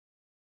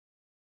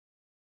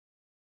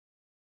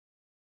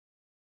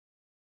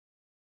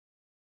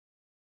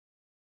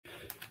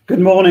Good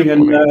morning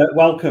and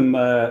welcome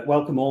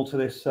all to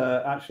this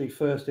actually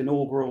first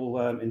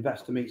inaugural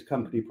Investor Meets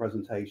Company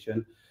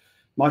presentation.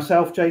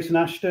 Myself, Jason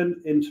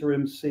Ashton,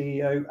 Interim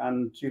CEO,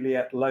 and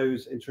Juliette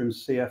Lowes, Interim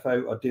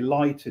CFO, are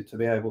delighted to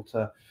be able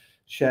to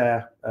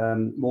share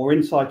more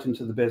insight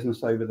into the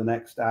business over the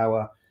next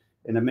hour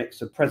in a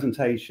mix of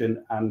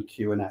presentation and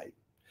Q&A.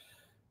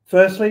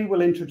 Firstly, we'll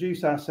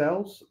introduce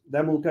ourselves,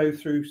 then we'll go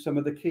through some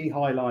of the key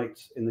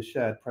highlights in the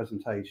shared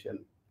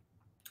presentation.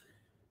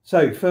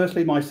 So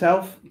firstly,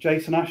 myself,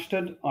 Jason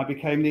Ashton, I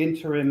became the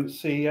Interim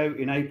CEO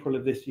in April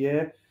of this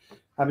year,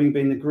 having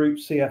been the Group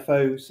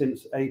CFO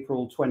since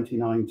April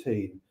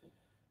 2019.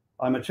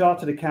 I'm a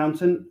chartered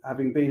accountant,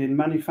 having been in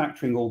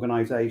manufacturing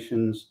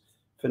organisations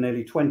for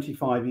nearly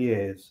 25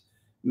 years,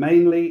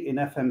 mainly in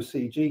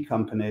FMCG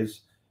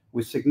companies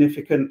with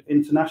significant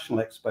international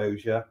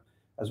exposure,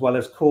 as well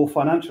as core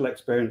financial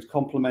experience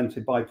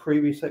complemented by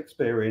previous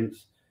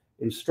experience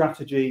in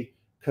strategy,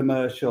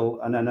 commercial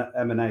and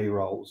M&A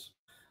roles.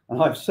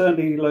 And I've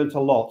certainly learnt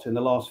a lot in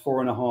the last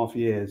 4.5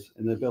 years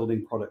in the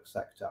building product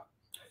sector.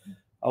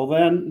 I'll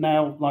then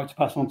now like to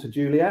pass on to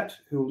Juliette,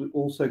 who will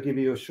also give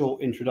you a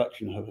short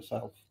introduction of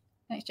herself.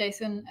 Thanks,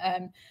 Jason.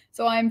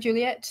 So I'm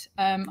Juliette.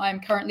 I'm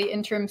currently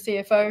interim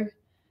CFO,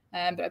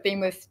 but I've been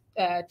with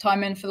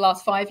TYMAN for the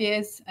last 5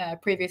 years,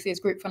 previously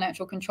as Group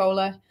Financial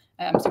Controller.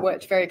 So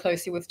worked very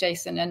closely with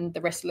Jason and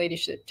the rest of the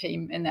leadership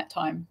team in that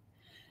time.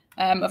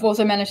 I've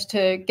also managed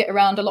to get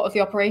around a lot of the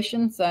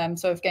operations,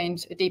 so I've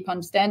gained a deep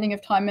understanding of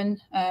TYMAN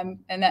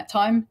in that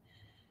time,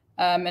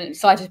 and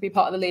excited to be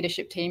part of the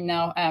leadership team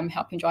now,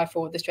 helping drive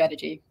forward the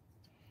strategy.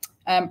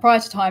 Prior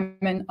to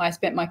TYMAN, I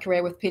spent my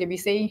career with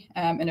PwC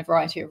in a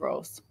variety of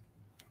roles.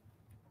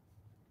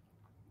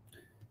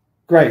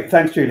 Great,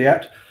 thanks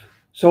Juliette.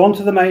 So on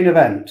to the main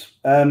event,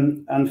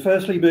 and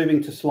firstly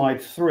moving to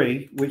slide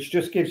 3, which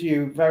just gives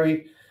you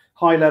very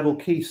high-level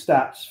key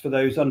stats for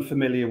those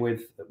unfamiliar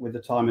with the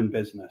TYMAN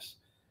business.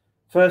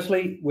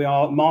 Firstly, we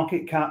are a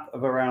market cap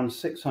of around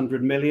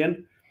 600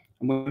 million,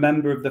 and we're a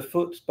member of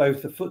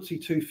both the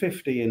FTSE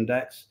 250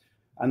 index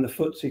and the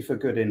FTSE for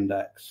Good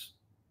index.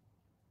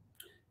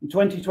 In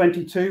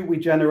 2022, we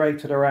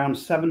generated around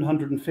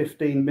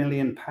 715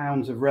 million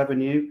pounds of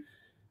revenue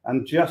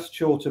and just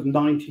short of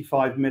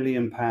 95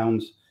 million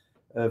pounds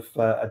of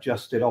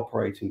adjusted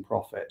operating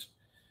profit.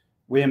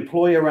 We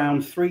employ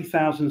around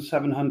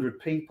 3,700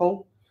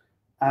 people,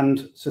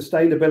 and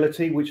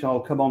sustainability, which I'll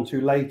come on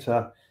to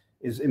later,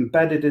 is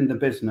embedded in the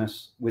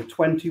business with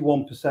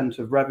 21%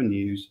 of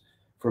revenues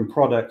from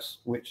products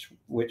which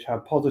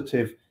have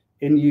positive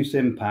in-use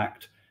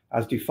impact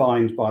as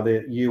defined by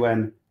the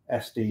UN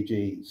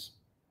SDGs.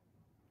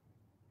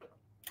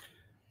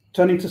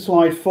 Turning to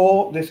slide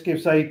 4, this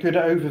gives a good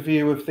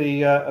overview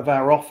of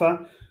our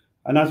offer,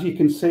 and as you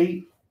can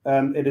see,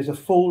 it is a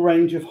full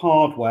range of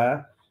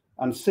hardware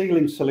and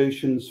sealing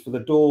solutions for the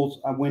doors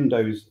and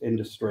windows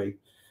industry,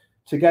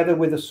 together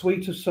with a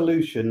suite of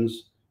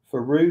solutions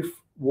for roof,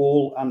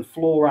 wall and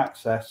floor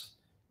access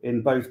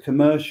in both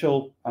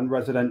commercial and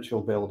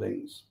residential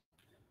buildings.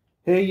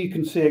 Here you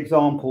can see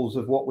examples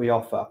of what we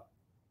offer,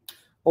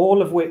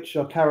 all of which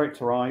are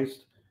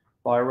characterized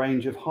by a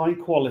range of high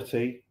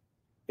quality,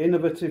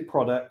 innovative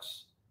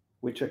products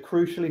which are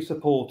crucially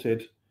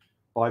supported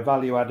by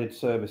value-added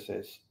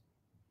services.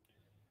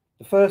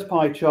 The first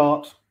pie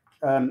chart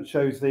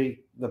shows the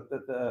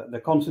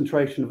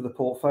concentration of the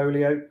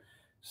portfolio.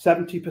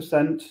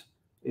 70%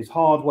 is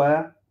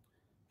hardware,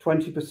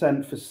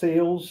 20% for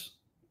seals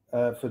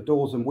for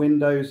doors and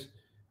windows,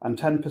 and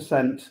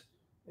 10%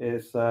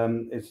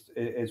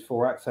 is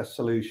for access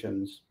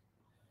solutions.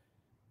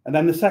 And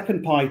then the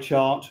second pie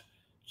chart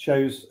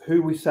shows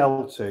who we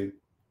sell to.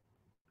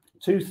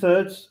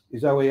 2/3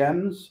 is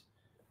OEMs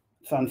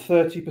and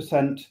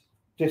 30%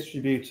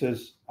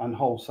 distributors and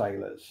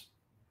wholesalers.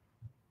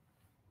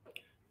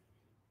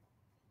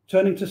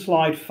 Turning to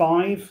slide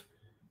 5,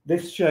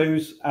 this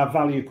shows our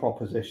value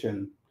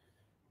proposition.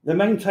 The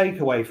main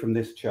takeaway from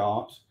this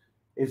chart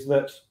is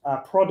that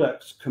our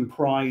products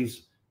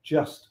comprise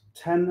just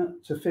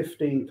 10 to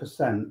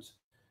 15%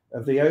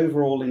 of the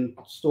overall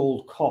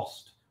installed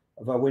cost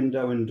of a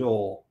window and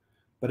door.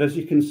 But as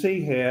you can see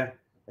here,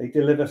 they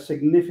deliver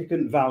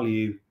significant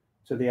value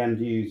to the end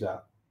user.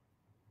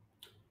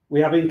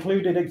 We have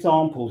included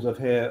examples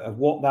here of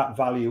what that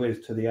value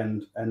is to the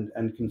end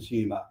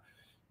consumer.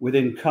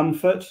 Within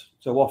comfort,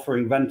 so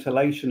offering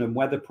ventilation and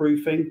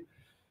weatherproofing,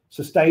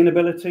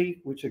 sustainability,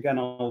 which again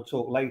I'll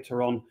talk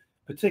later on,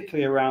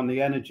 particularly around the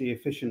energy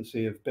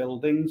efficiency of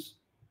buildings,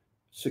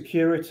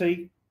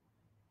 security,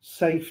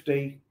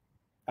 safety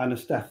and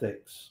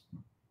aesthetics,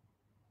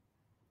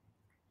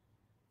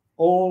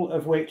 all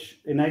of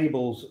which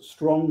enables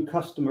strong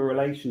customer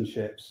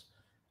relationships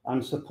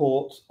and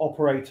supports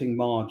operating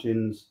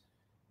margins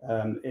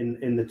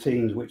in the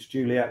teams, which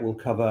Juliette will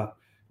cover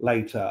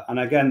later.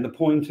 And again, the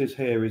point is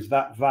here is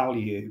that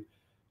value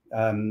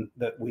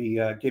that we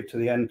give to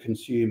the end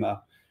consumer,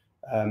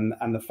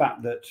 and the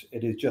fact that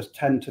it is just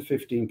 10 to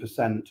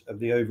 15% of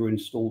the over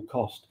installed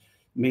cost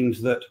means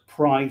that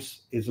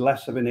price is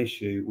less of an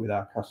issue with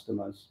our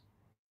customers.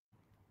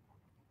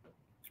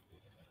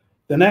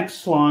 The next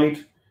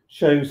slide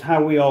shows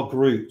how we are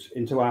grouped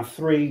into our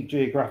 3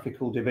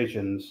 geographical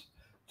divisions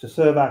to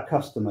serve our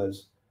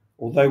customers,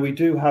 although we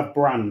do have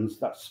brands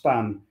that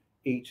span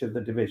each of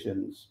the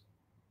divisions.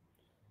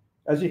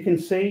 As you can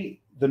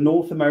see, the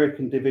North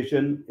American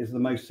division is the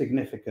most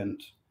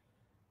significant,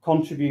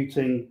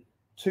 contributing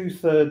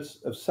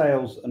 2/3 of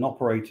sales and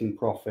operating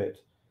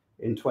profit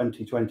in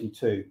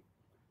 2022,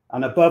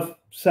 and above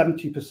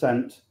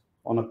 70%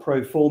 on a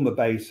pro forma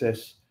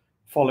basis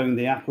following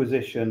the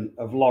acquisition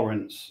of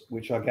Lawrence,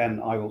 which again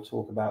I will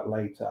talk about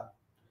later.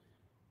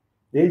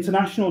 The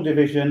international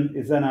division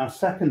is then our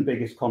second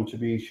biggest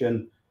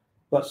contribution,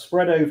 but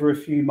spread over a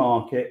few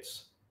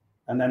markets,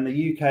 and then the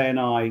UK and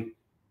I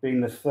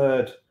being the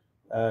third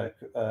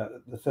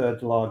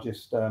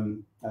largest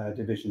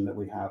division that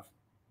we have.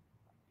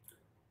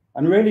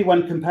 And really,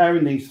 when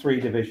comparing these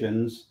 3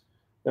 divisions,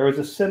 there is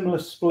a similar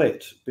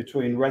split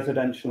between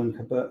residential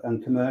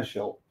and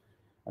commercial.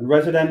 And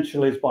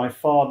residential is by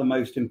far the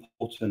most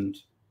important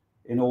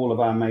in all of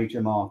our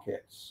major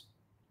markets.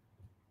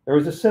 There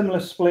is a similar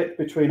split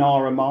between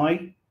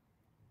RMI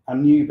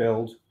and new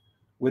build,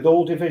 with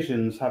all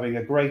divisions having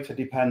a greater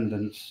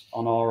dependence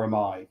on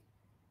RMI.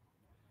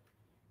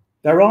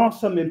 There are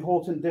some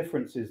important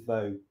differences,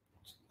 though,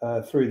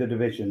 through the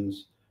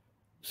divisions,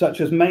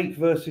 such as make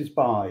versus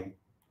buy.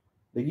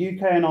 The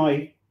UK and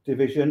I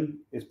division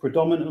is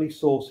predominantly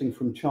sourcing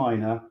from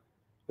China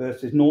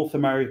versus North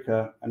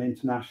America and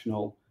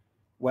international,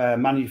 where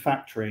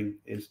manufacturing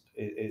is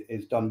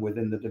done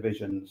within the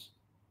divisions.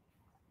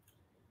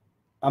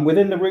 And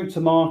within the route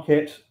to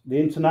market, the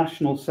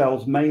international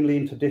sells mainly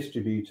into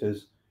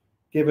distributors,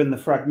 given the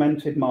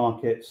fragmented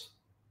markets,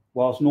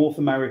 whilst North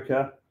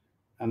America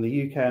and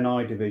the UK and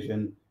I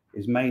division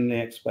is mainly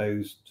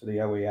exposed to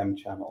the OEM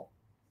channel.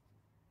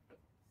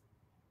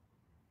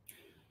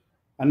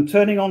 And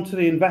turning on to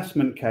the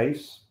investment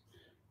case,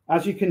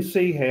 as you can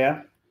see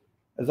here,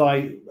 as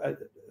I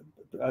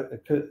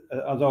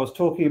was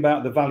talking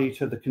about the value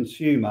to the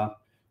consumer,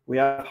 we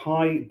have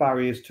high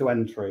barriers to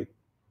entry.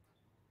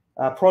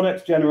 Our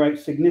products generate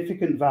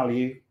significant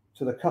value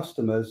to the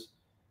customers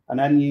and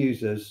end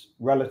users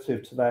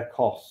relative to their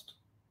cost.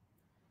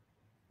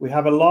 We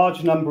have a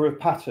large number of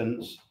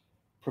patents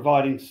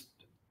providing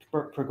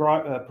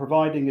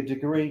a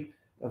degree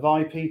of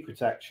IP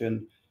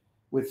protection,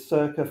 with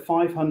circa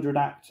 500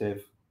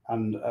 active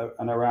and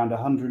around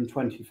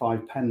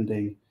 125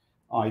 pending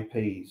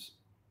IPs.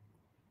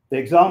 The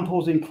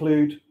examples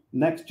include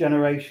next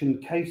generation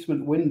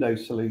casement window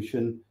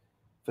solution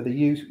for the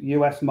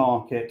US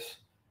market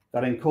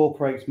that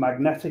incorporates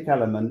magnetic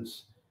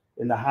elements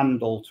in the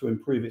handle to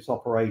improve its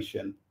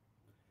operation,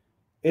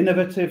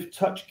 innovative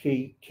touch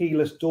key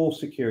keyless door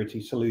security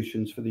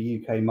solutions for the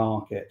UK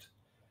market,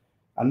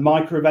 and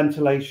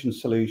microventilation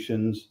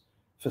solutions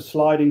for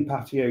sliding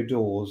patio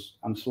doors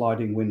and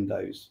sliding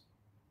windows.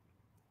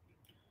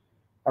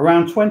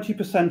 Around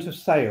 20% of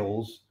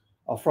sales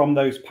are from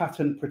those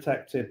patent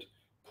protected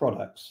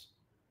products,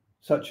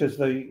 such as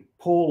the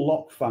pull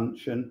lock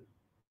function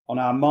on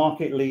our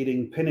market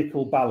leading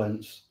Pinnacle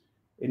balance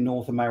in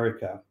North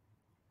America,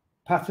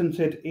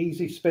 patented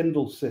easy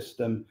spindle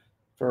system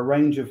for a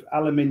range of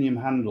aluminium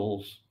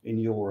handles in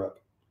Europe,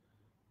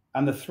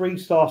 and the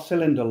 3-star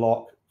cylinder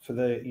lock for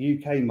the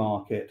UK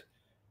market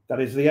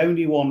that is the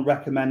only one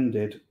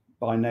recommended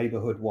by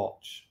Neighbourhood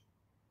Watch.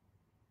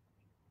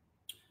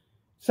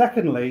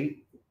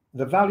 Secondly,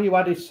 the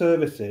value-added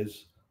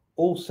services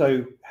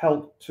also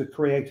help to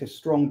create a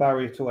strong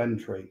barrier to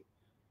entry.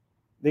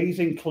 These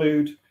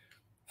include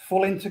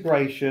full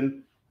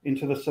integration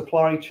into the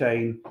supply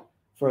chain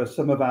for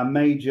some of our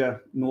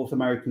major North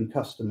American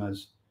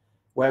customers,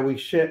 where we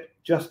ship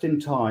just in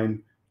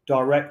time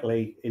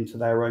directly into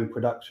their own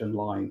production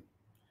line,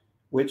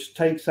 which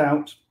takes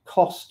out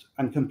cost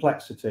and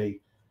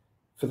complexity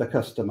for the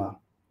customer.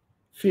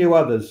 Few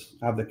others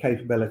have the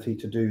capability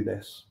to do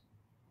this.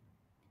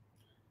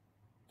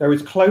 There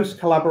is close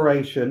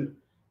collaboration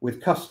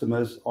with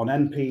customers on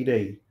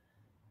NPD,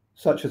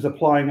 such as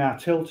applying our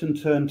tilt and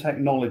turn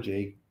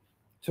technology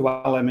to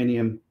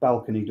aluminium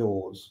balcony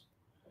doors.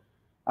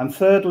 And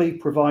thirdly,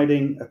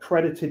 providing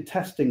accredited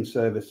testing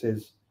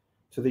services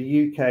to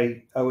the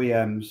UK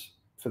OEMs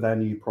for their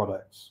new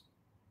products.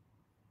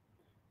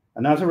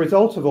 And as a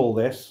result of all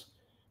this,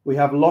 we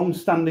have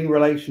long-standing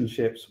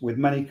relationships with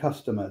many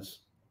customers.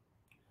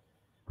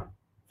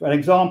 An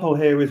example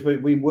here is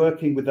we've been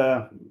working with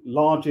our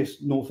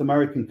largest North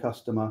American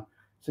customer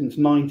since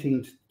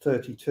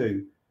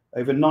 1932,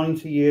 over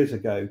 90 years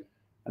ago,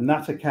 and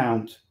that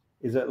account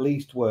is at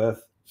least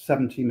worth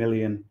 $70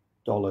 million.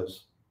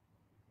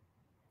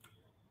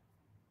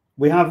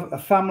 We have a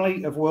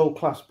family of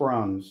world-class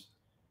brands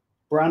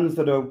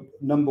that are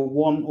number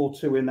 1 or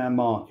 2 in their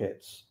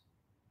markets.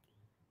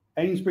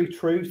 Amesbury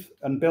Truth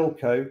and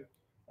Bilco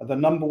are the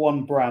number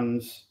 1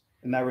 brands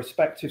in their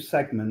respective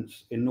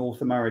segments in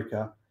North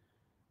America,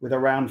 with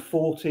around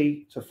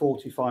 40 to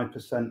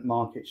 45%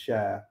 market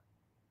share.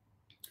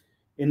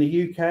 In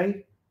the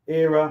UK,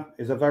 Era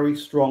is a very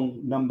strong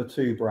number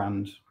 2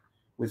 brand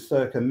with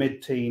circa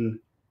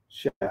mid-teen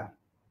share.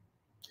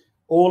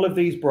 All of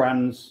these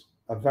brands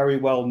are very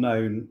well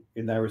known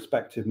in their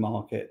respective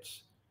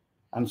markets,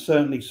 and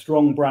certainly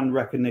strong brand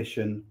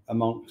recognition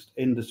amongst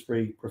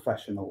industry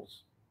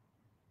professionals.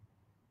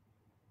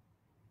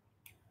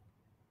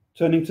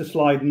 Turning to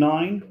slide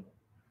 9,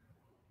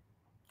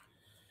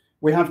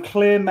 we have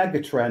clear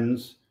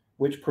megatrends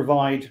which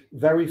provide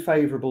very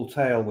favourable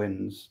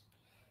tailwinds,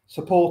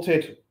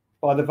 supported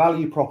by the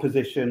value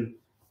proposition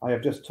I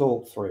have just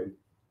talked through,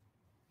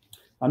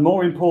 and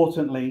more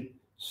importantly,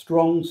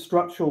 strong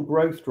structural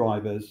growth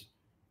drivers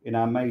in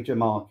our major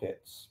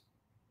markets.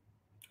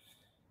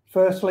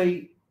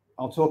 Firstly,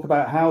 I'll talk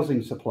about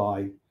housing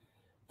supply.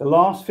 The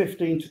last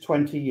 15 to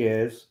 20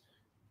 years,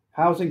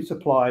 housing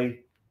supply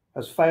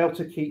has failed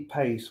to keep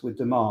pace with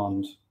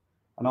demand,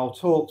 and I'll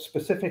talk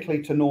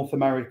specifically to North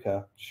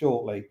America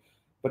shortly,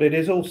 but it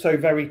is also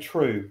very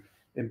true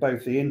in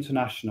both the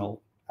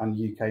international and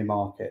UK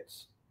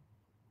markets.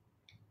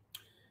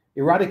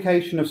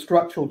 Eradication of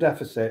structural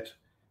deficit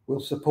will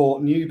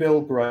support new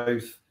build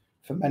growth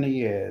for many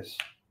years.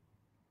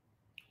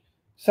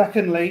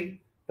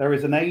 Secondly, there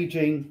is an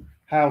aging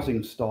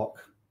housing stock.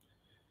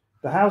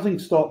 The housing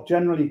stock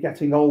generally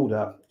getting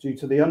older due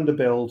to the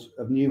underbuild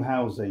of new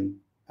housing.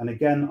 And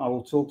again, I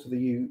will talk to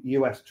the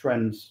US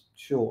trends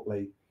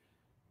shortly.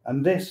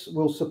 And this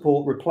will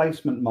support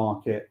replacement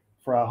market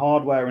for our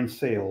hardware and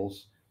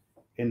seals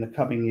in the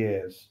coming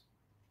years.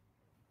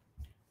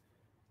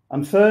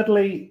 And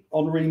thirdly,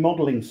 on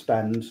remodeling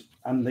spend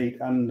and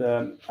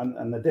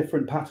the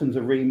different patterns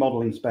of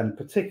remodeling spend,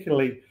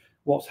 particularly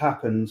what's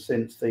happened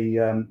since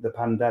the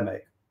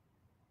pandemic.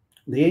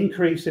 The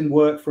increase in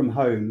work from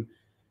home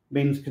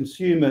means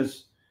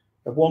consumers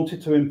have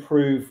wanted to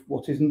improve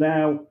what is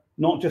now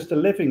not just a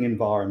living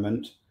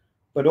environment,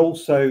 but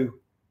also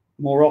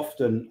more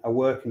often a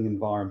working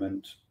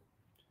environment.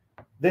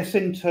 This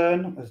in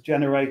turn has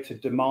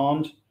generated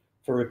demand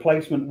for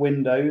replacement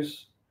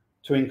windows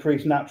to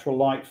increase natural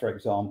light, for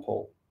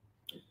example.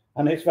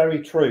 And it's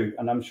very true,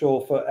 and I'm sure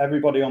for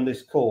everybody on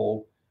this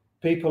call,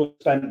 people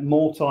spend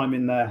more time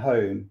in their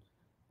home,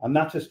 and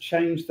that has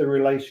changed the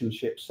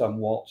relationship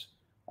somewhat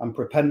and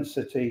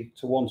propensity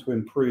to want to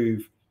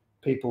improve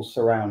people's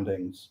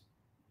surroundings.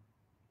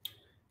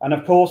 And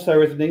of course,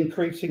 there is an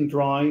increasing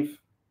drive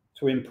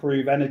to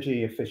improve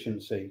energy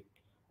efficiency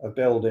of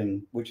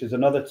building, which is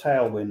another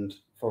tailwind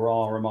for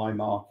RMI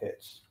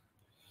markets,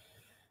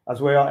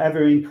 as we are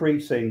ever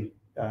increasing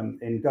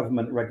in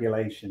government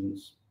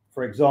regulations.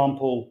 For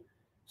example,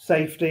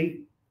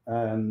 safety,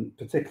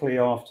 particularly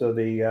after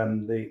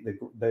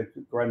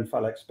the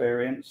Grenfell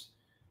experience,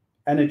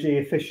 energy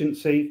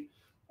efficiency,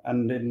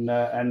 and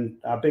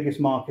our biggest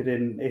market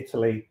in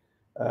Italy,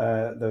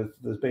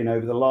 there's been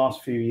over the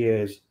last few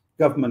years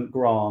government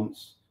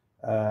grants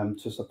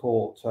to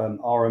support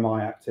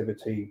RMI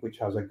activity, which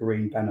has a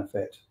green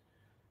benefit.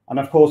 And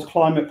of course,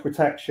 climate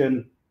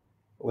protection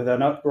with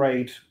an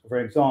upgrade, for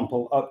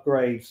example,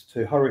 upgrades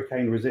to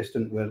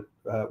hurricane-resistant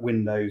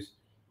windows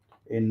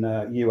in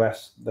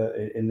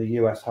the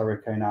US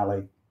Hurricane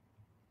Alley.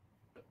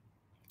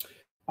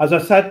 As I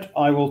said,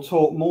 I will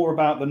talk more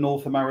about the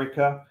North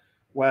America,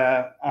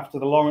 where after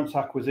the Lawrence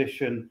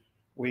acquisition,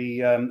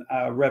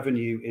 our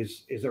revenue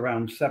is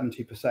around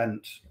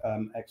 70%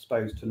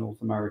 exposed to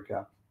North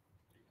America.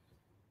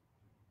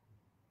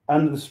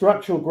 And the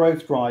structural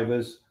growth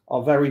drivers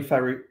are very,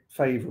 very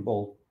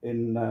favourable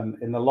in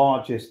the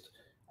largest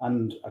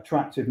and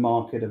attractive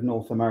market of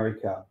North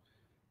America,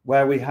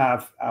 where we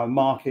have our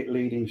market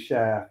leading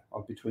share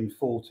of between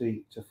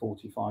 40 to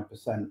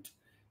 45%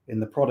 in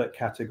the product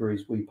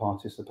categories we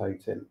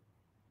participate in.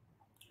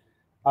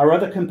 Our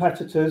other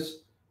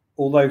competitors,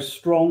 although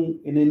strong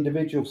in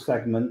individual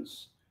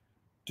segments,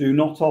 do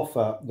not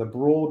offer the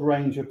broad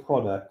range of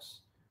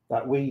products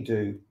that we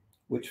do,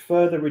 which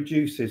further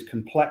reduces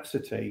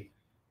complexity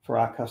for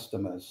our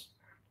customers.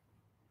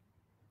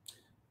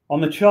 On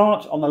the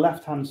chart on the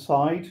left-hand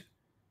side,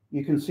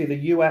 you can see the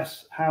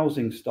US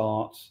housing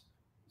starts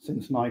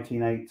since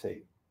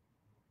 1980.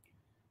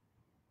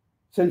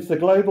 Since the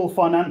global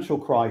financial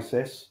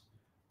crisis,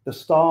 the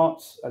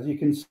starts, as you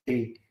can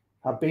see,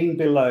 have been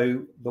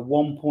below the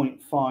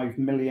 1.5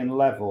 million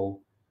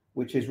level,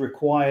 which is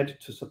required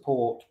to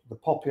support the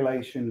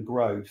population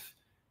growth.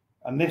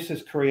 And this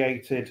has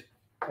created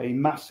a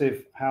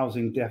massive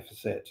housing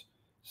deficit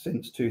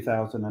since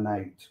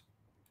 2008.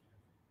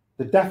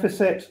 The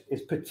deficit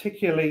is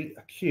particularly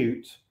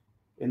acute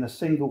in the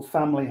single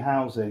family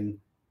housing,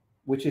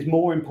 which is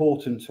more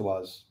important to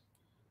us.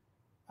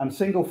 And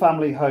single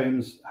family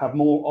homes have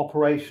more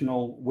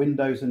operational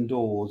windows and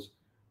doors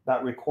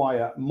that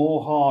require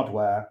more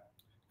hardware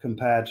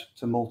compared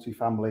to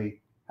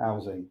multifamily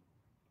housing.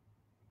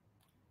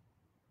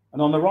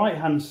 And on the right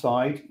hand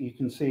side, you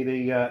can see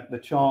the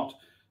chart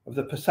of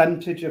the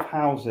percentage of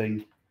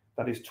housing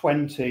that is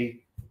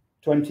 20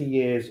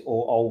 years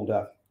or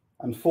older,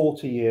 and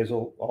 40 years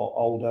or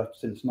older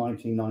since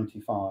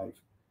 1995.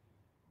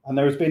 And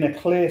there has been a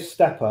clear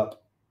step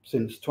up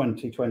since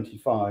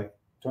 2005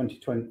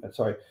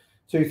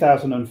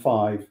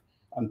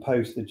 and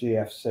post the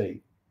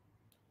GFC.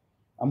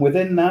 And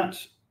within that,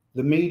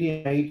 the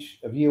median age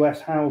of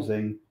US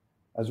housing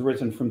has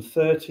risen from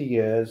 30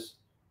 years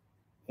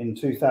in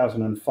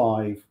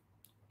 2005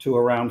 to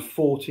around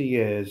 40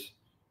 years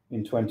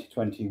in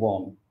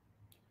 2021.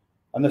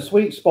 And the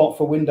sweet spot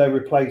for window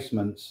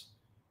replacements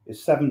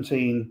is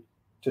 17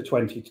 to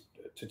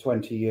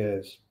 20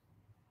 years.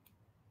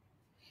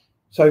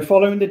 So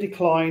following the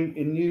decline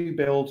in new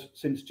build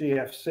since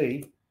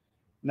GFC,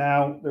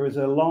 now there is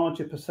a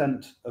larger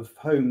percent of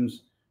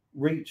homes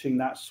reaching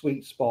that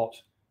sweet spot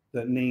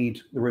that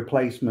need the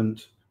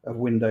replacement of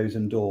windows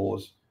and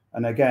doors,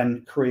 and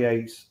again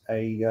creates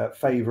a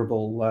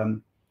favourable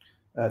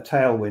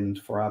tailwind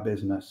for our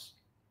business.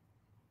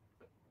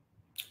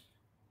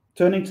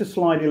 Turning to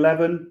slide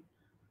 11,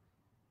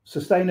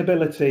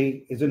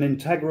 sustainability is an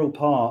integral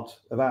part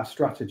of our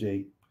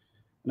strategy,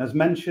 and as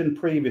mentioned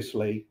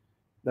previously,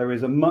 there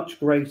is a much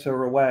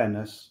greater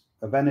awareness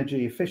of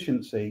energy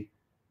efficiency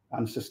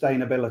and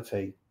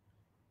sustainability,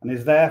 and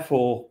is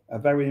therefore a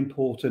very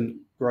important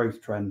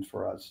growth trend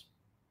for us.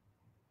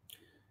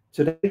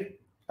 Today,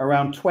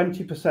 around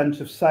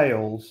 20% of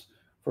sales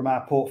from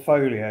our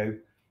portfolio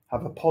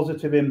have a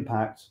positive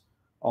impact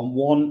on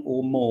one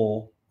or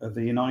more of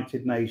the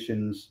United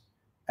Nations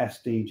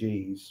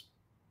SDGs.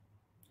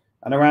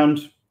 And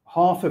around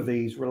half of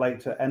these relate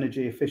to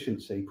energy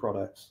efficiency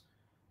products,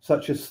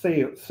 such as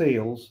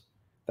seals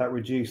that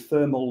reduce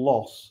thermal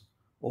loss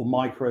or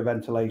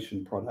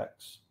microventilation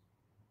products.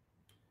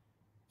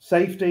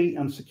 Safety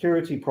and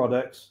security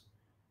products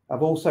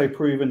have also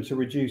proven to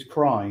reduce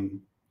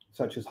crime,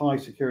 such as high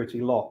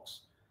security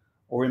locks,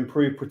 or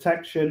improve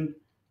protection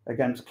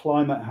against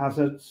climate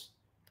hazards,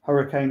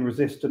 hurricane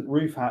resistant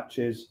roof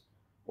hatches,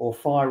 or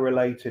fire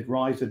related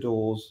riser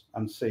doors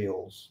and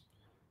seals.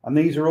 And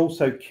these are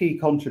also key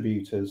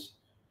contributors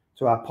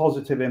to our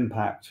positive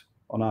impact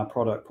on our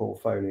product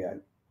portfolio.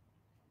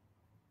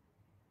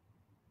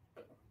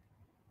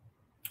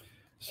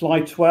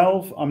 Slide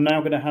 12, I'm now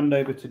going to hand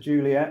over to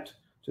Juliet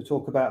to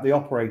talk about the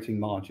operating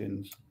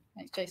margins.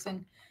 Thanks,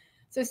 Jason.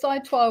 So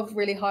slide 12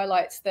 really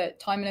highlights that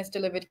TYMAN has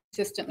delivered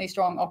consistently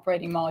strong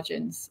operating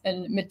margins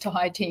in mid to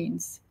high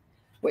teens,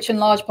 which in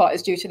large part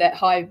is due to that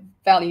high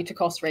value to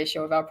cost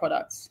ratio of our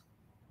products.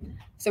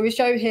 So we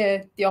show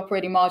here the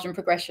operating margin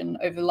progression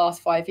over the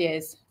last 5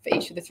 years for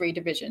each of the 3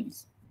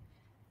 divisions.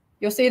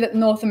 You'll see that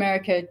North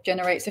America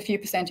generates a few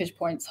percentage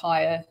points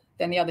higher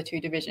than the other 2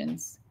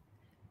 divisions.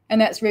 And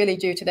that's really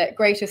due to that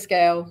greater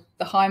scale,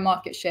 the high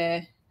market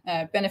share,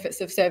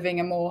 benefits of serving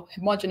a more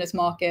homogeneous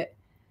market,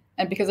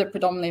 and because it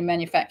predominantly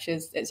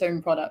manufactures its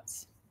own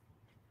products.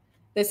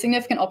 There's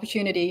significant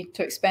opportunity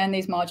to expand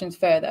these margins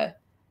further.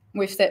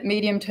 We've set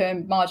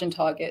medium-term margin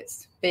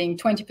targets, being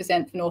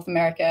 20% for North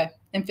America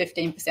and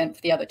 15%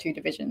 for the other 2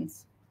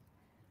 divisions.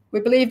 We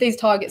believe these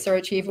targets are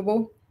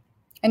achievable,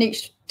 and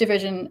each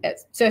division at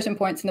certain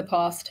points in the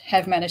past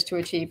have managed to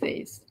achieve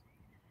these.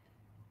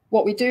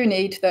 What we do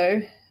need,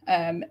 though,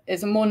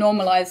 is a more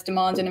normalized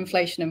demand and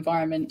inflation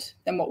environment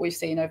than what we've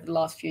seen over the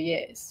last few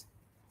years.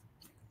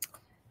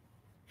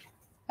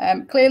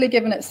 Clearly,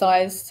 given its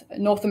size,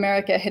 North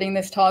America hitting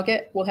this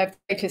target will have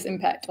the greatest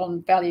impact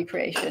on value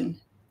creation.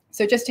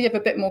 So just to give a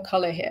bit more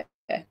color here,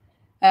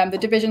 the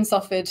division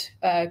suffered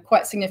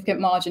quite significant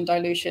margin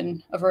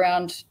dilution of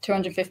around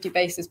 250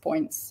 basis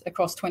points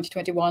across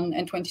 2021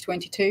 and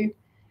 2022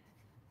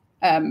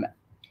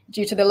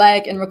 due to the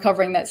lag in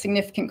recovering that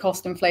significant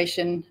cost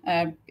inflation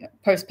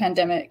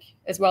post-pandemic,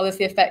 as well as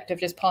the effect of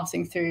just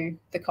passing through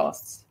the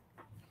costs.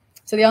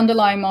 So the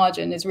underlying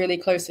margin is really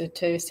closer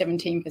to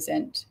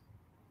 17%.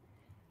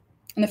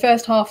 In the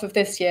first half of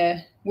this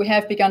year, we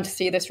have begun to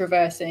see this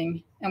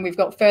reversing, and we've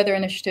got further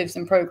initiatives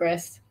in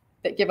progress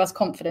that give us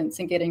confidence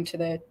in getting to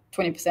the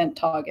 20%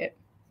 target.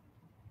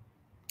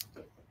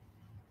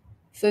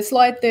 So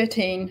slide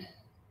 13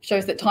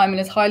 shows that TYMAN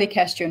is highly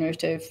cash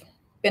generative,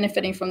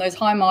 benefiting from those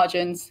high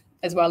margins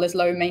as well as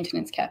low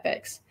maintenance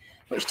capex,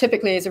 which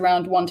typically is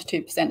around 1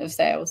 to 2% of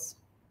sales.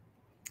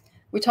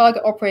 We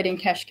target operating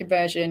cash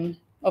conversion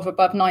of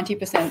above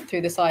 90%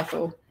 through the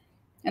cycle,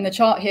 and the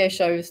chart here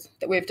shows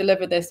that we've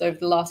delivered this over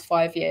the last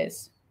 5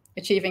 years,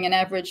 achieving an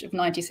average of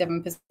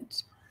 97%.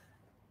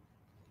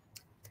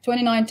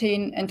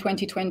 2019 and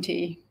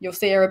 2020, you'll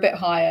see, are a bit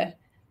higher,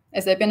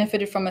 as they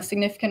benefited from a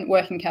significant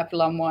working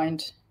capital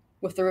unwind,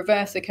 with the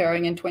reverse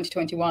occurring in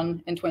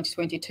 2021 and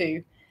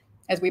 2022,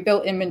 as we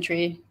built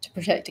inventory to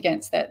protect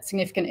against that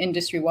significant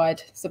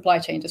industry-wide supply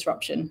chain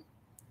disruption.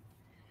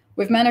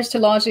 We've managed to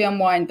largely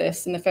unwind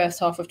this in the first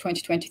half of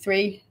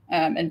 2023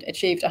 and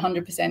achieved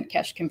 100%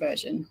 cash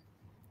conversion.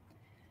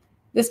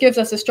 This gives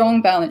us a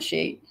strong balance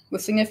sheet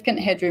with significant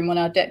headroom on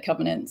our debt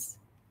covenants,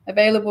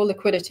 available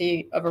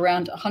liquidity of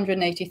around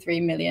 183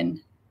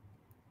 million,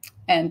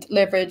 and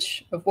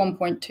leverage of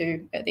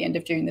 1.2 at the end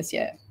of June this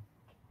year.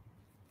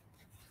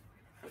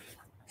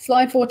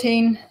 Slide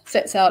 14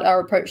 sets out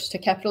our approach to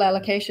capital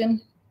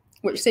allocation,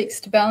 which seeks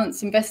to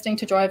balance investing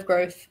to drive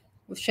growth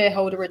with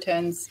shareholder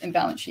returns and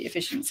balance sheet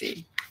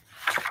efficiency.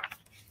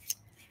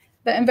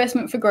 That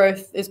investment for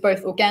growth is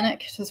both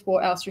organic to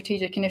support our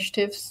strategic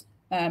initiatives,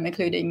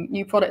 including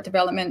new product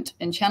development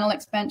and channel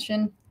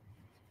expansion,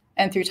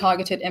 and through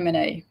targeted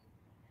M&A.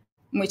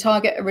 And we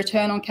target a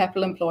return on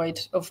capital employed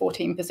of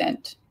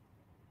 14%.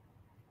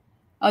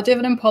 Our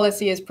dividend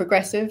policy is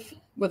progressive,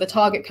 with a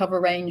target cover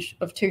range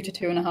of 2 to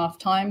 2.5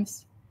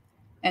 times.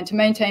 And to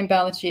maintain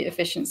balance sheet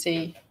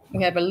efficiency,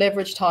 we have a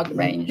leverage target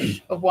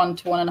range of 1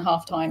 to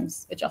 1.5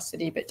 times adjusted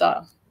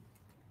EBITDA.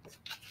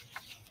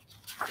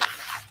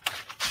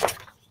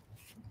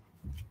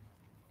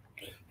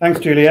 Thanks,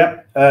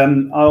 Juliet.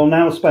 I'll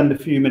now spend a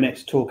few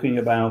minutes talking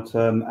about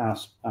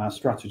our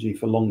strategy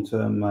for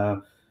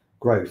long-term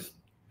growth.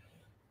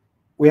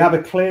 We have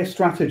a clear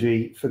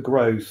strategy for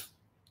growth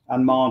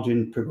and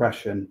margin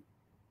progression.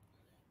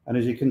 And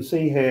as you can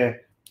see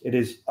here, it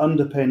is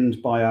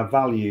underpinned by our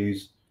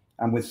values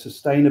and with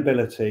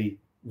sustainability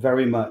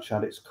very much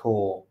at its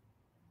core.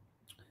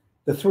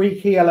 The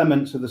three key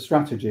elements of the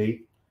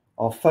strategy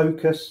are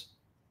focus,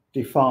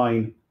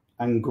 define,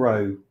 and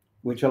grow,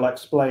 which I'll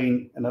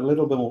explain in a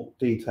little bit more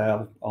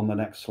detail on the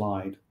next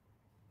slide.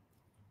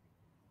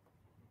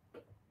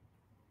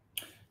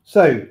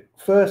 So,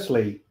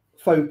 firstly,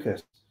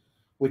 focus,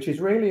 which is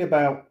really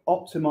about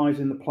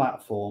optimizing the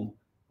platform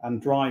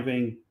and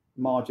driving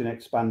margin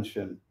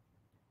expansion.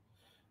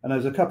 And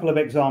there's a couple of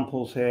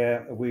examples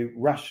here. We're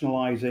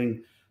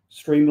rationalizing,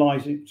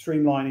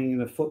 streamlining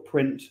the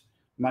footprint,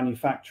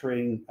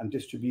 manufacturing and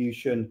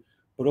distribution,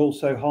 but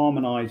also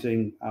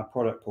harmonizing our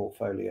product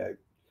portfolio.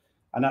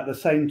 And at the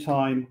same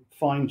time,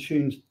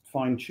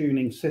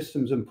 fine-tuning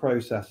systems and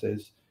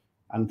processes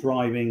and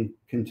driving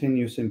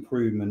continuous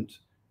improvement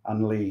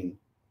and lean.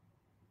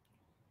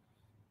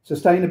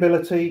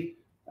 Sustainability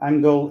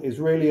angle is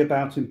really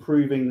about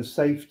improving the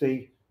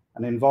safety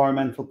and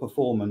environmental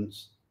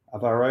performance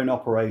of our own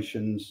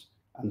operations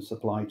and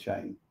supply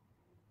chain.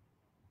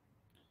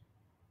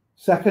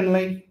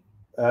 Secondly,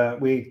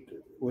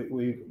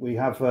 we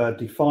have a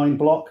define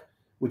block,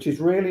 which is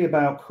really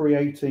about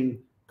creating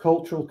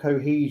cultural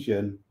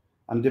cohesion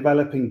and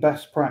developing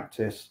best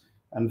practice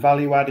and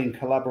value-adding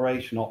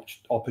collaboration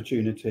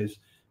opportunities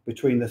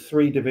between the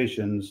three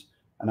divisions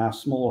and our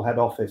small head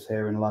office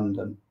here in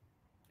London.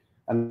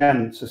 And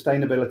again,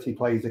 sustainability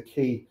plays a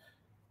key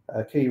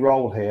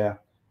role here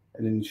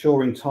in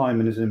ensuring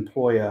TYMAN is an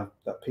employer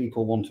that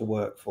people want to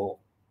work for.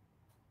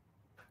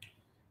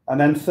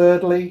 And then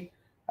thirdly,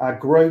 our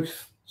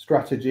growth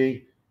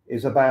strategy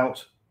is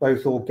about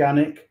both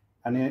organic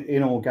and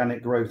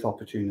inorganic growth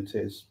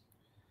opportunities.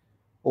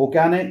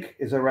 Organic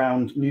is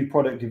around new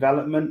product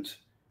development,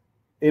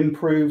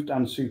 improved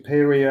and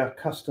superior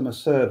customer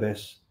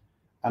service,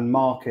 and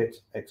market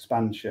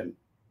expansion.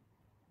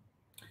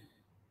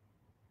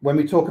 When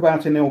we talk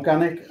about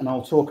inorganic, and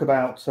I'll talk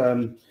about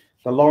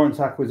the Lawrence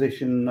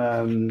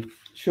acquisition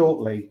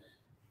shortly,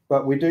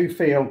 but we do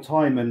feel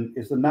TYMAN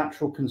is the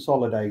natural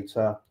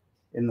consolidator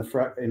in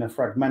a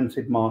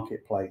fragmented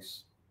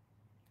marketplace.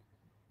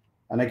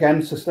 And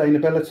again,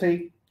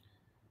 sustainability,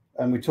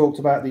 and we talked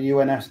about the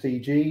UN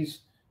SDGs,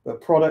 but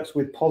products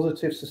with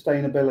positive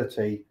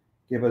sustainability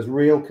give us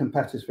real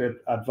competitive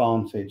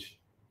advantage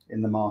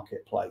in the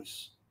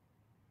marketplace.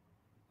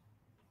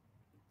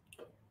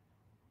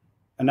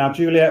 And now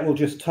Juliet will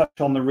just touch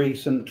on the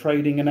recent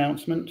trading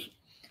announcement.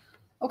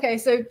 Okay,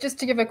 so just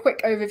to give a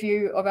quick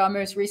overview of our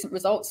most recent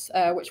results,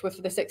 which were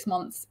for the 6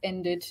 months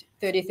ended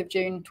 30th of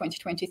June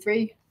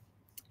 2023.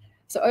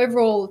 So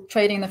overall,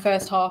 trading in the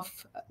first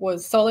half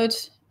was solid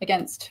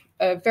against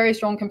a very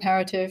strong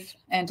comparative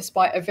and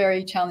despite a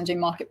very challenging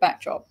market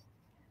backdrop.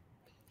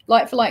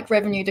 Like-for-like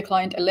revenue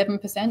declined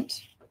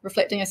 11%,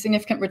 reflecting a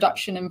significant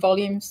reduction in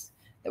volumes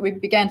that we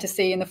began to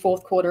see in the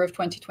fourth quarter of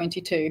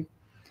 2022,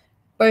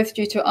 both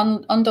due to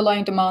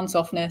underlying demand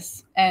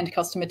softness and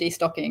customer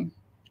destocking,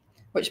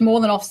 which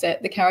more than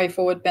offset the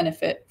carry-forward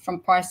benefit from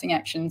pricing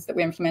actions that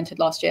we implemented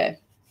last year.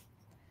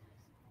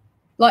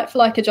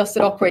 Like-for-like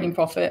adjusted operating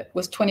profit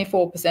was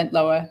 24%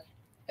 lower,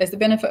 as the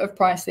benefit of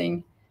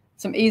pricing,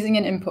 some easing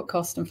in input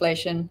cost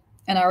inflation,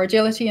 and our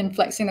agility in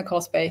flexing the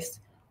cost base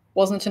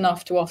wasn't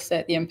enough to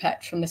offset the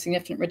impact from the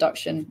significant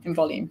reduction in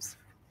volumes.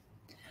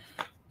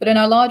 But in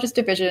our largest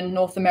division,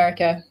 North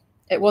America,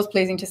 it was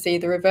pleasing to see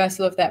the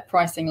reversal of that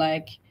pricing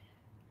lag,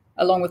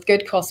 along with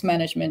good cost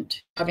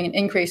management, having an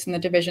increase in the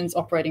division's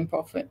operating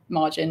profit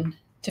margin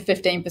to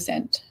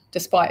 15%,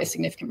 despite a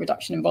significant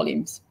reduction in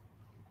volumes.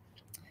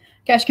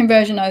 Cash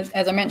conversion,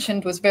 as I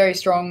mentioned, was very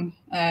strong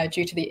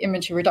due to the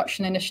inventory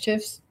reduction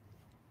initiatives.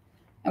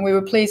 And we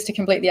were pleased to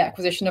complete the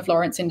acquisition of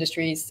Lawrence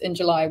Industries in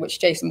July, which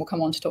Jason will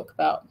come on to talk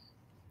about.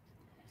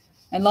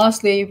 And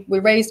lastly, we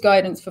raised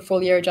guidance for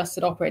full year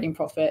adjusted operating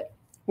profit,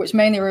 which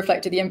mainly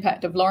reflected the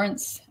impact of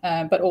Lawrence,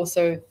 but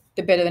also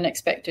the better than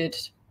expected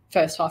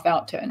first half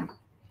outturn.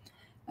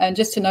 And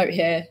just to note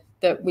here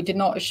that we did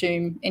not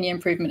assume any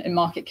improvement in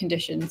market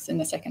conditions in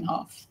the second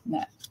half.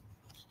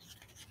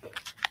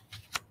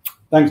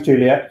 Thanks,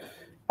 Juliet.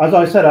 As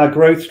I said, our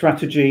growth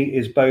strategy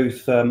is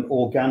both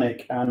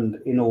organic and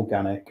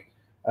inorganic.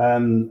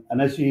 And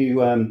as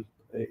you,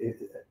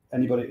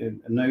 anybody who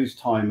knows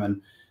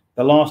TYMAN,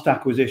 the last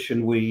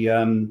acquisition we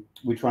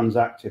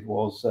transacted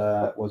was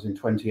in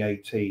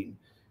 2018.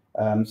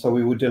 So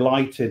we were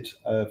delighted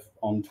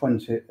on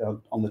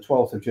the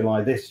 12th of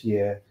July this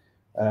year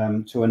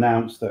to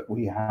announce that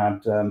we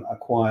had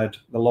acquired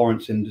the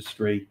Lawrence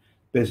Industry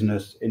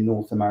business in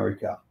North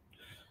America.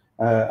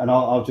 And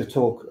I'll just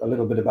talk a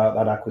little bit about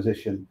that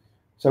acquisition.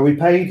 So we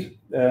paid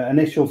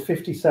initial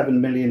 $57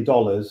 million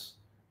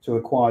to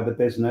acquire the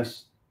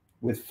business,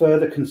 with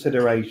further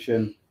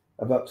consideration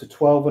of up to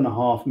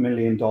 $12.5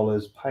 million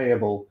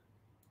payable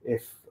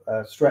if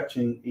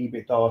stretching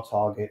EBITDA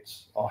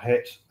targets are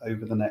hit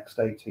over the next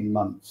 18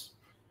 months.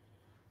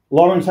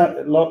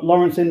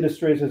 Lawrence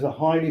Industries is a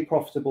highly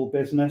profitable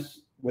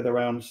business with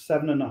around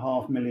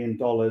 $7.5 million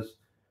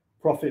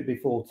profit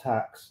before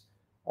tax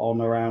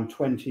on around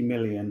 20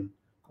 million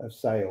of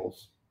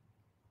sales.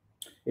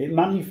 It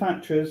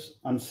manufactures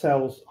and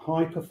sells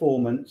high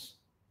performance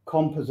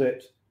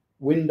composite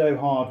window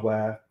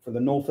hardware for the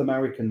North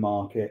American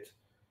market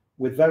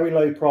with very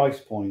low price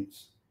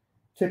points,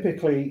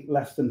 typically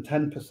less than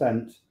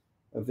 10%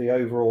 of the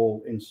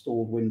overall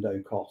installed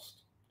window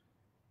cost.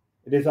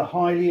 It is a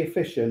highly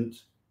efficient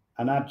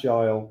and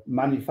agile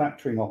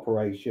manufacturing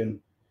operation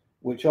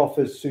which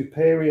offers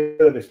superior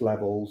service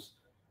levels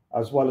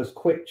as well as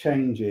quick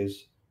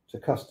changes to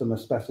customer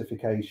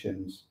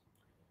specifications.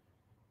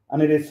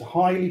 And it is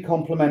highly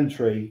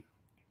complementary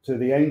to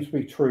the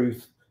Amesbury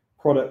Truth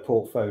product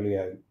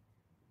portfolio.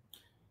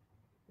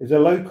 It's a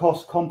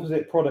low-cost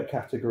composite product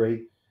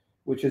category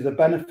which is a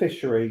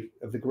beneficiary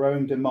of the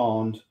growing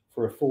demand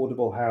for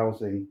affordable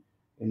housing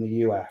in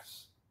the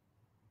US.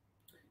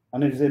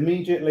 And it is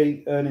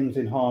immediately earnings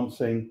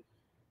enhancing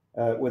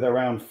with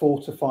around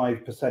 4 to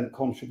 5%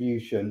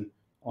 contribution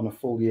on a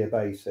full year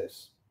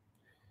basis.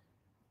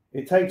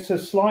 It takes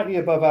us slightly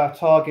above our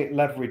target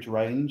leverage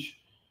range,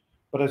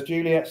 but as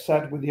Juliet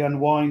said, with the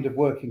unwind of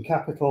working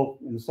capital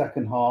in the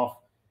second half,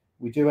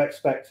 we do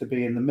expect to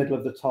be in the middle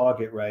of the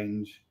target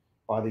range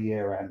by the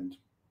year end.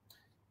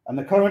 And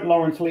the current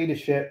Lawrence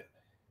leadership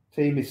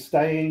team is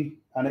staying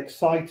and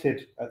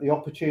excited at the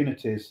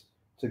opportunities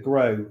to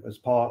grow as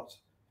part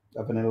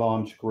of an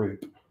enlarged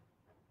group.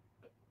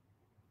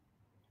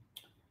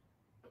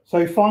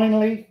 So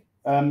finally,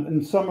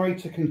 in summary,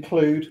 to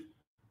conclude,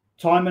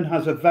 TYMAN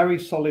has a very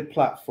solid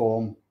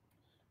platform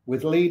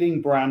with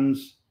leading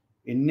brands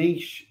in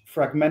niche,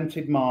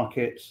 fragmented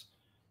markets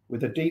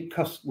with deep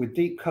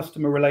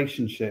customer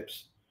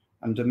relationships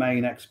and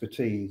domain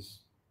expertise,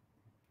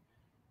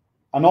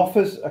 and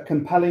offers a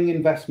compelling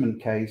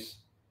investment case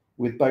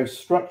with both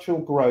structural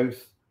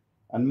growth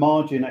and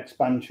margin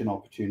expansion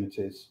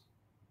opportunities.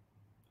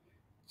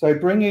 So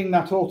bringing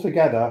that all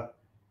together,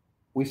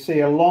 we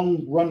see a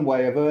long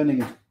runway of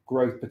earnings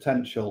growth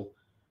potential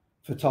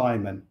for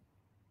TYMAN.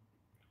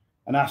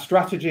 And our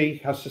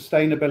strategy has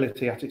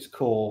sustainability at its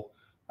core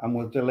and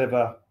will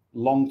deliver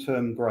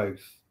long-term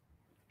growth.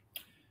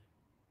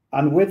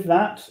 And with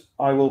that,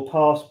 I will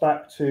pass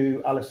back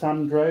to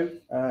Alessandro,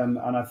 and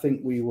I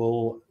think we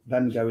will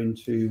then go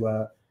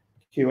into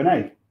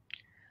Q&A.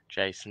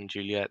 Jason,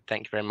 Juliet,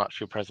 thank you very much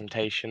for your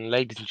presentation.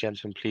 Ladies and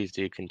gentlemen, please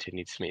do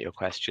continue to submit your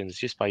questions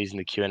just by using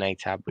the Q&A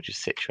tab, which is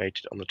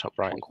situated on the top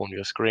right-hand corner of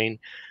your screen.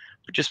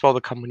 But just while the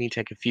company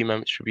take a few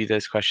moments to review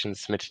those questions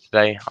submitted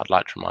today, I'd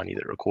like to remind you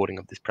that a recording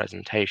of this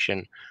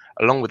presentation,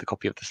 along with a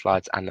copy of the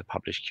slides and the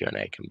published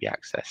Q&A, can be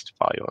accessed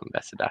via your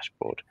investor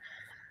dashboard.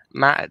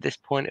 Matt, at this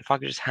point, if I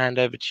could just hand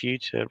over to you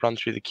to run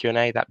through the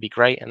Q&A, that'd be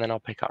great, and then I'll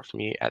pick up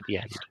from you at the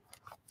end.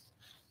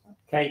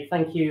 Okay,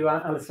 thank you,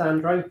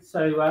 Alessandro.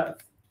 So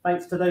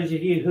thanks to those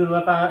of you who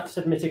have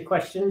submitted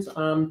questions.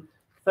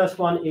 First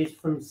one is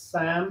from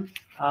Sam,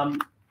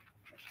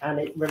 and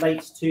it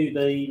relates to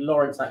the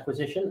Lawrence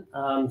acquisition.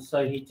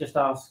 So he just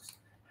asks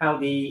how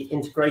the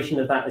integration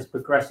of that is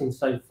progressing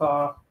so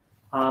far.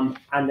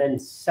 And then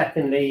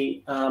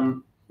secondly,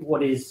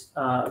 what is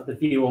the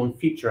view on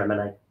future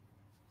M&A?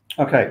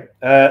 Okay,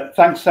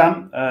 thanks,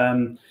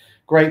 Sam.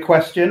 Great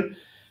question.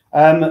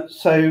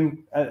 So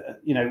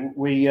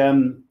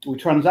we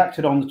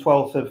transacted on the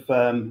 12th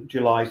of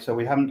July, so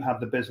we haven't had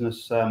the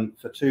business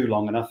for too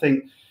long, and I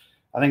think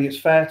it's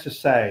fair to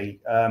say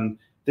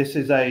this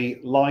is a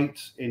light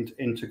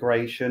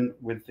integration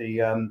with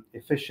the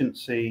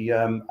efficiency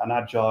and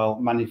agile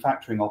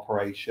manufacturing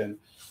operation.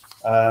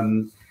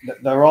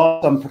 There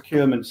are some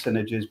procurement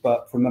synergies,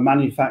 but from a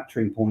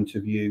manufacturing point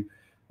of view,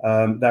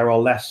 there are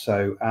less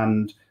so.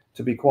 And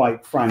to be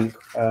quite frank,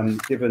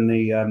 given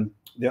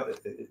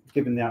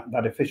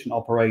that efficient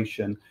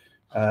operation,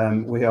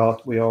 we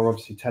are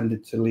obviously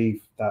tended to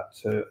leave that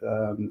to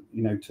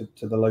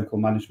the local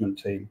management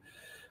team.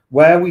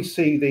 Where we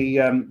see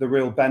the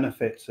real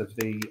benefits of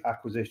the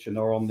acquisition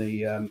are on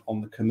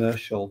the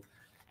commercial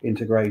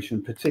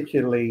integration,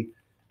 particularly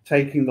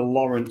taking the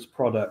Lawrence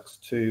products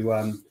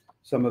to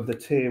some of the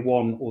tier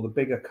one or the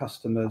bigger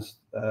customers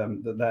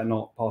that they're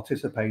not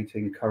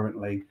participating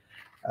currently,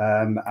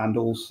 and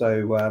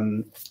also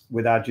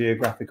with our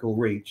geographical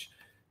reach,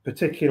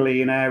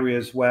 particularly in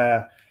areas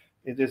where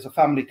it is a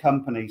family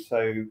company.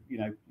 So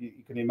you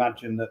can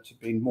imagine that to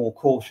be more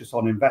cautious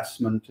on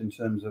investment in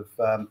terms of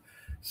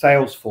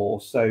sales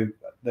force. So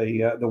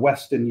the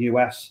Western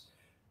US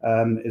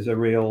is a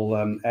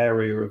real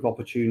area of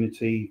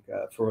opportunity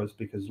for us,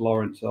 because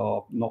Lawrence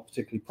are not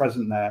particularly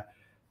present there,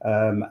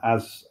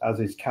 as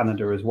is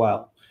Canada as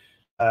well.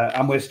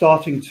 And we're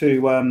starting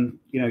to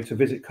to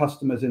visit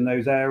customers in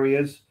those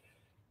areas,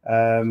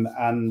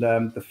 and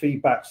the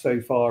feedback so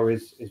far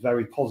is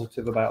very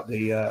positive about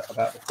the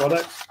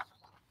products.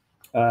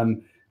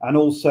 And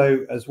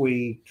also, as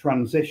we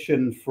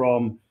transition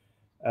from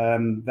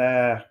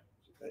their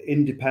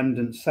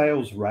independent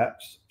sales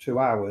reps to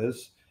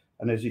ours,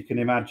 and as you can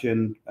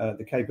imagine,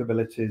 the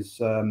capabilities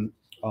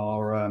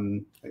are,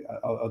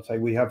 I'd say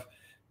we have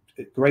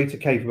greater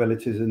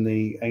capabilities in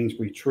the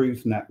Amesbury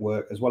Truth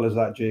network, as well as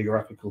that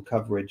geographical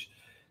coverage.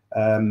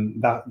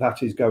 That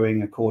is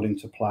going according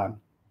to plan.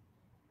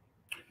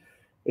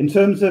 In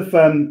terms of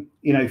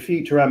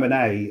future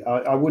M&A,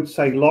 I would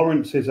say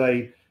Lawrence has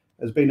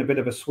been a bit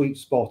of a sweet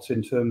spot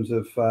in terms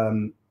of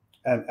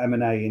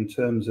M&A, in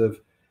terms of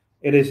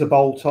it is a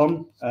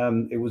bolt-on.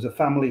 It was a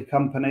family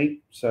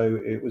company, so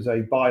it was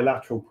a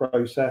bilateral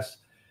process,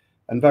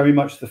 and very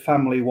much the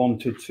family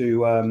wanted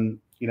to,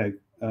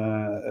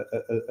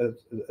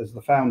 as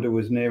the founder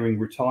was nearing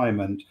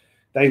retirement,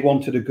 they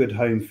wanted a good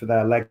home for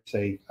their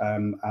legacy,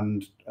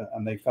 and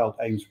they felt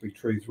Amesbury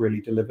Truth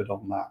really delivered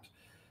on that.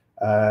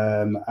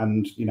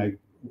 And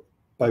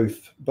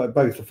both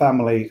the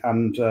family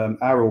and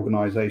our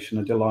organisation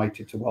are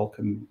delighted to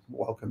welcome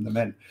them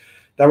in.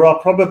 There are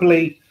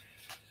probably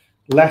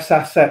less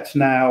assets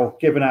now,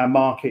 given our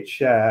market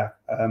share,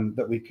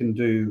 that we can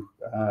do,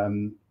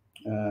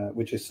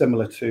 which is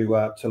similar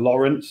to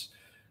Lawrence.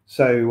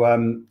 So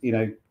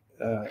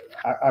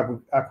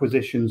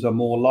acquisitions are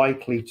more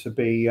likely to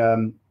be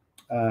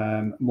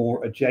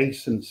more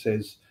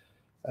adjacencies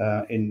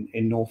in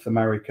North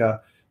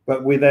America.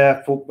 But we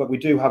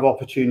do have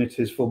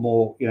opportunities for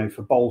more,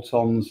 for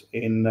bolt-ons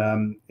in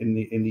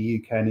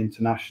the UK and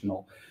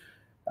international.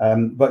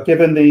 But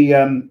given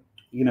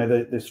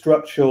the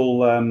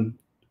structural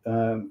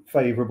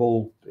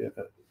favourable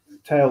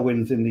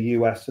tailwinds in the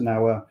US and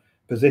our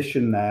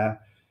position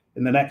there,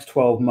 in the next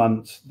 12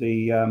 months,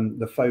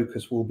 the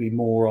focus will be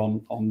more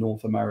on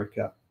North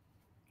America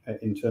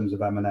in terms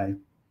of M&A.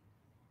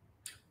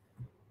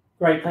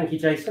 Great, thank you,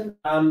 Jason.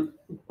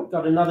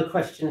 Got another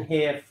question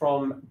here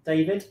from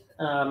David.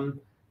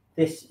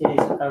 This is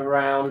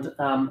around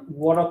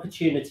what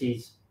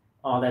opportunities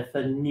are there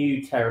for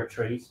new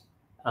territories,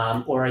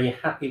 or are you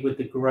happy with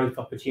the growth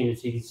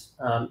opportunities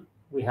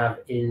we have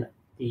in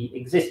the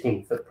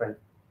existing footprint?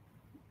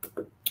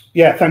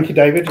 Yeah, thank you,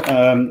 David.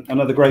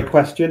 Another great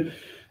question.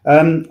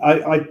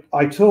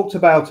 I talked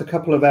about a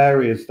couple of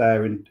areas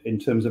there in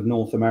terms of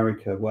North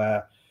America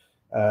where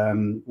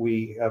when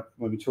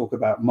we talk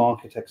about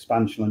market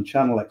expansion and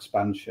channel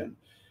expansion,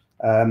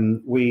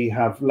 we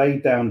have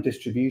laid down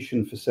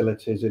distribution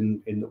facilities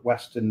in the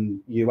Western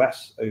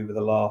US over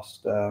the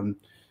last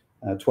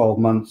 12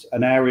 months,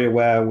 an area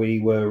where we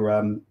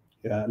were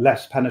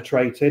less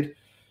penetrated,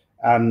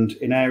 and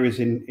in areas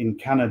in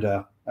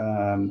Canada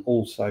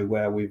also,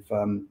 where we've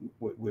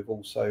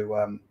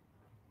also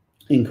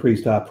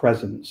increased our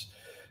presence.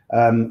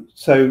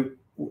 So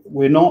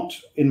we're not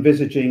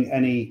envisaging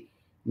any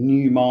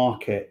new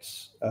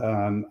markets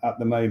at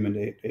the moment.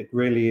 It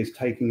really is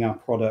taking our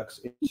products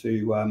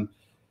into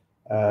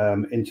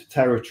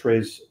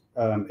territories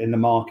in the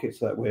markets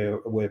that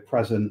we're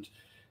present,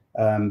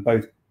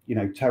 both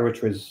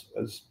territories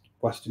as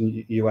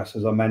Western US,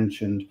 as I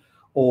mentioned,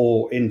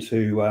 or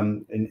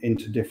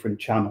into different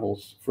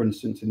channels. For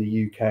instance, in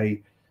the UK,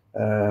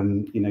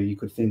 you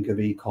could think of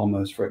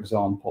e-commerce, for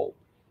example.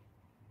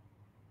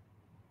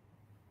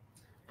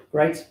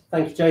 Great,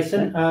 thank you,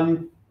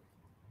 Jason.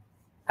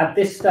 At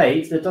this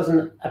stage, there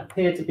doesn't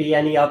appear to be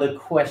any other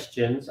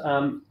questions.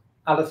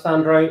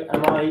 Alessandro,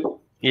 am I?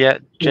 Yeah,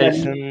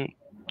 Jason,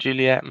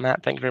 Juliet,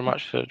 Matt, thank you very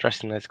much for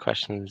addressing those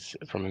questions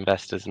from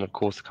investors. And of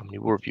course, the company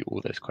will review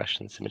all those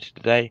questions submitted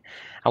today,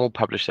 and will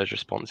publish those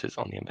responses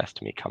on the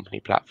Investor Meet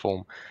Company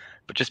platform.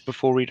 But just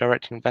before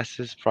redirecting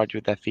investors, provide you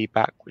with their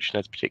feedback, which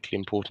is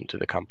particularly important to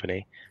the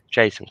company.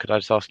 Jason, could I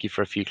just ask you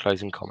for a few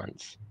closing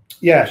comments?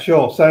 Yeah,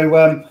 sure.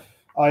 So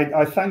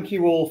I thank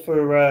you all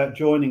for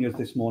joining us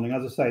this morning.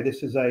 As I say,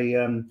 this is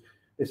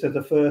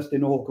the first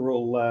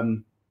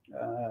inaugural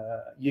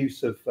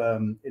use of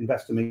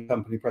Investor Meet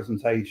Company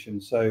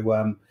presentation.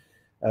 So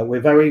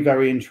we're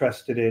very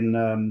interested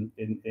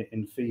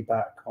in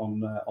feedback on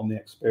the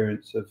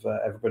experience of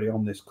everybody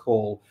on this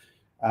call.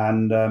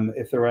 And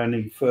if there are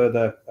any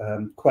further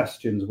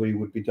questions, we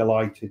would be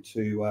delighted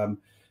to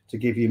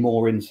give you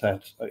more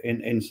insight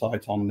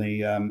on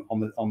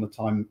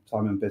the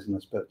TYMAN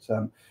business.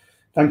 But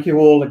thank you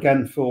all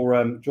again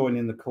for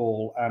joining the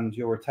call and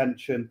your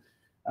attention.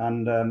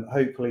 And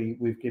hopefully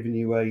we've given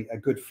you a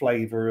good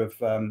flavour of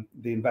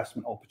the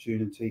investment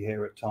opportunity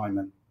here at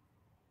TYMAN.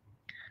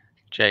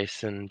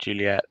 Jason,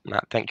 Juliet,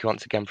 Matt, thank you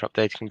once again for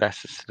updating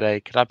investors today.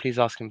 Could I please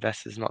ask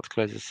investors not to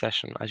close this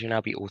session, as you'll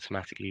now be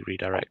automatically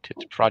redirected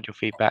to provide your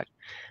feedback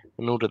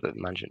in order that the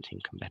management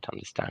team can better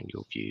understand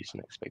your views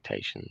and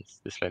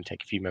expectations. This will only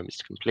take a few moments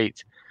to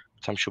complete,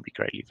 but I'm sure will be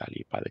greatly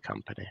valued by the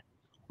company.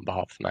 On On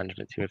behalf of the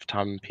management team of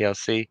TYMAN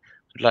PLC,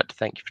 we'd like to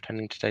thank you for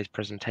attending today's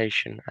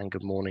presentation, and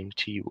good morning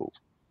to you all.